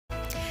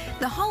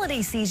The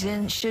holiday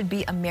season should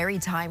be a merry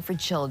time for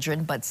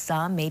children, but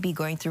some may be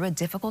going through a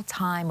difficult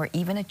time or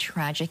even a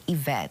tragic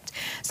event.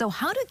 So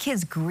how do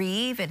kids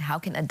grieve and how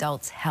can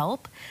adults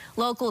help?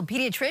 Local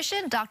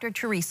pediatrician Dr.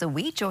 Theresa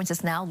Wee joins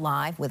us now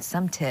live with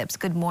some tips.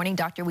 Good morning,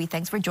 Dr. Wee.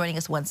 Thanks for joining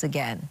us once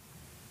again.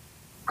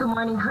 Good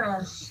morning,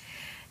 Chris.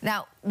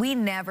 Now, we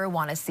never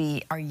want to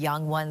see our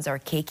young ones or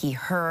Keiki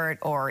hurt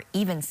or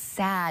even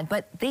sad,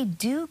 but they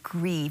do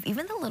grieve,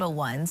 even the little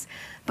ones.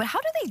 But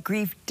how do they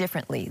grieve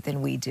differently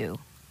than we do?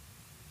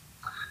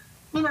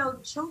 You know,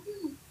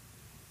 children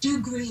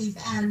do grieve,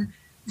 and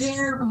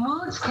their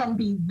moods can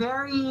be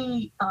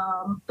very,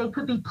 they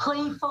could be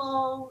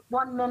playful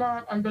one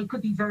minute, and they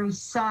could be very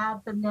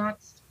sad the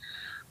next.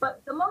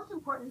 But the most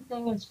important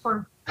thing is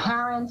for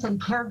parents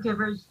and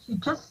caregivers to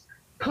just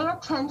pay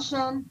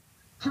attention,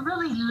 to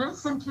really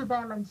listen to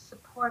them and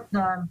support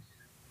them.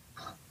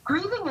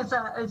 Grieving is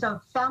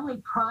a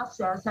family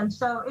process, and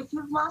so if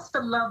you've lost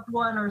a loved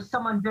one or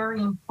someone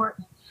very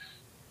important,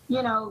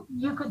 you know,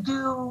 you could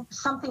do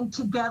something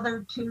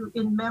together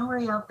in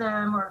memory of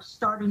them or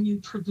start a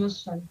new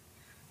tradition.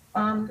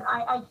 And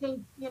I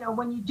think, you know,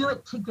 when you do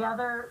it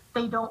together,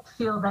 they don't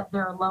feel that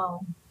they're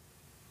alone.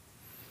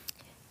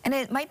 And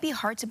it might be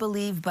hard to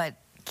believe, but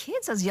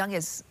kids as young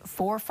as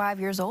 4 or 5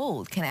 years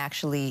old can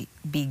actually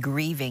be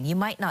grieving. You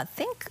might not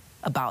think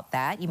about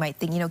that. You might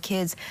think, you know,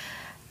 kids,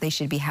 they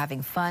should be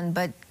having fun,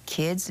 but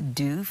kids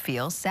do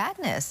feel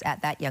sadness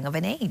at that young of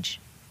an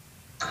age.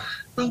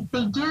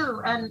 They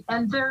do,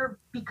 and they're,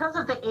 because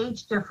of the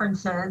age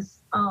differences,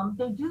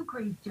 they do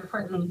grieve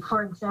differently.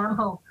 For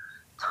example,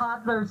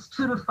 toddlers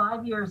 2 to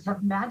 5 years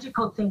have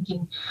magical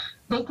thinking.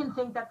 They can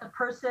think that the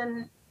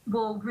person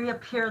will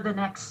reappear the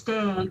next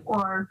day,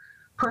 or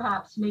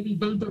perhaps maybe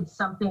they did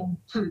something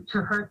to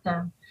hurt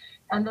them.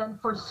 And then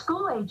for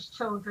school-age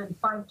children,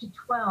 5 to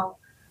 12,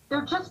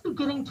 they're just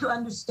beginning to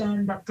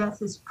understand that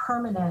death is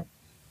permanent,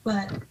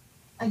 but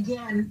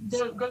again,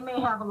 they may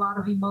have a lot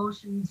of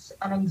emotions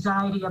and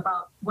anxiety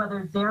about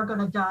whether they're going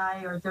to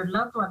die or their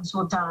loved ones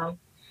will die.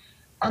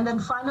 And then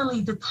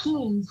finally, the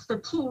teens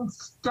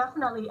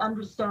definitely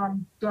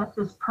understand death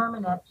is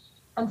permanent.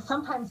 And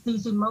sometimes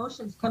these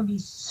emotions can be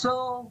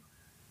so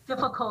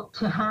difficult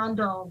to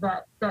handle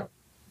that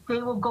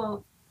they will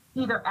go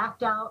either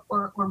act out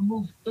or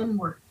move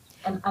inward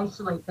and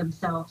isolate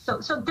themselves.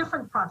 So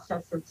different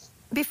processes.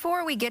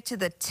 Before we get to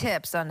the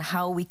tips on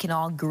how we can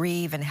all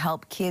grieve and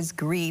help kids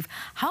grieve,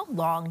 how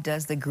long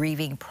does the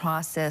grieving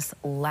process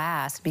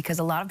last? Because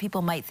a lot of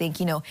people might think,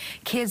 you know,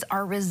 kids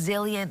are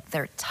resilient,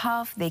 they're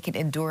tough, they can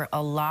endure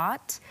a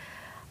lot.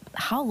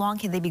 How long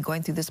can they be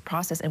going through this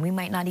process and we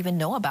might not even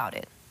know about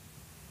it?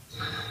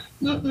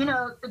 You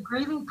know, the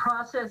grieving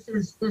process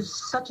is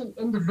such an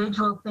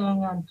individual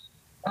thing.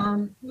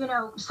 And, you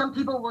know, some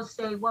people will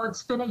say, well,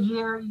 it's been a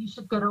year, you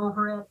should get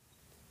over it.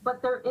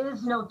 But there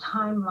is no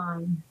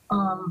timeline.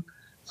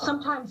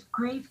 Sometimes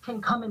grief can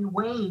come in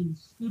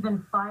waves,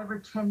 even 5 or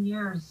 10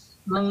 years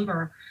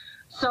later.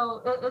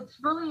 So it's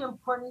really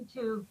important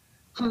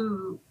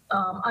to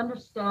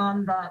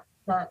understand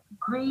that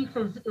grief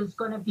is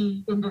going to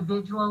be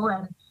individual.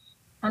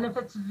 And if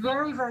it's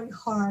very, very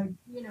hard,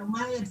 you know,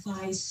 my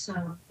advice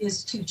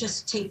is to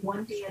just take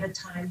one day at a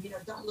time. You know,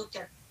 don't look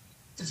at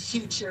the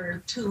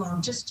future too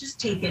long. Just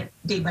take it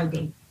day by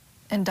day.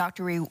 And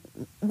Dr. Wee,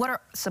 what are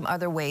some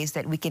other ways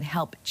that we can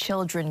help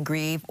children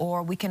grieve,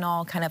 or we can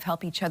all kind of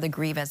help each other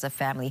grieve as a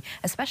family,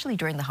 especially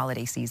during the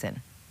holiday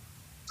season?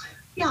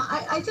 Yeah,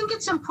 I think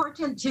it's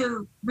important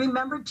to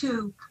remember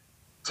to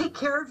take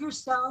care of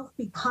yourself,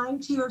 be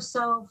kind to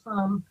yourself,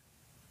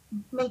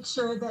 make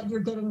sure that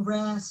you're getting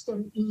rest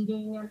and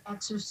eating and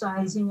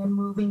exercising and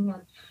moving.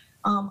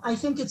 And I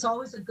think it's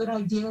always a good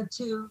idea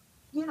to,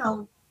 you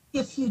know,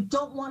 if you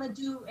don't want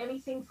to do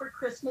anything for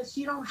Christmas,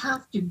 you don't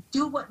have to.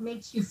 Do what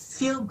makes you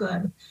feel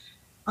good.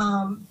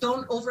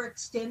 Don't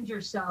overextend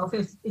yourself.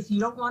 If you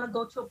don't want to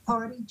go to a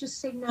party, just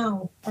say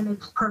no, and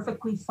it's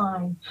perfectly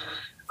fine.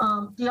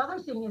 The other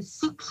thing is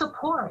seek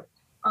support.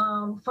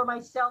 For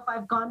myself,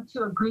 I've gone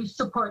to a grief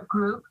support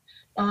group,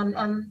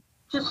 and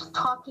just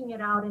talking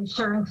it out and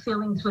sharing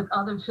feelings with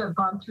others who have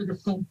gone through the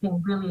same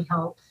thing really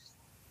helps.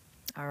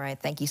 All right.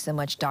 Thank you so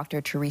much,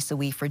 Dr. Theresa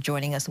Wee, for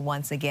joining us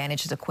once again. And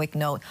just a quick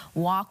note,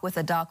 Walk with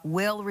a Doc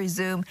will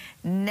resume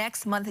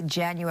next month,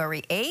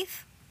 January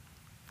 8th.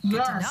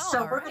 Yes.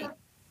 So we're going to,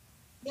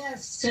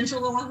 yes,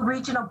 Central Oahu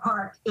Regional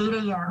Park, 8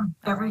 a.m.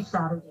 every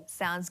Saturday.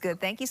 Sounds good.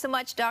 Thank you so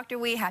much, Dr.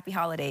 Wee. Happy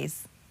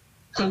holidays.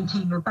 Same to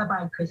you.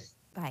 Bye-bye, Chris.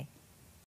 Bye.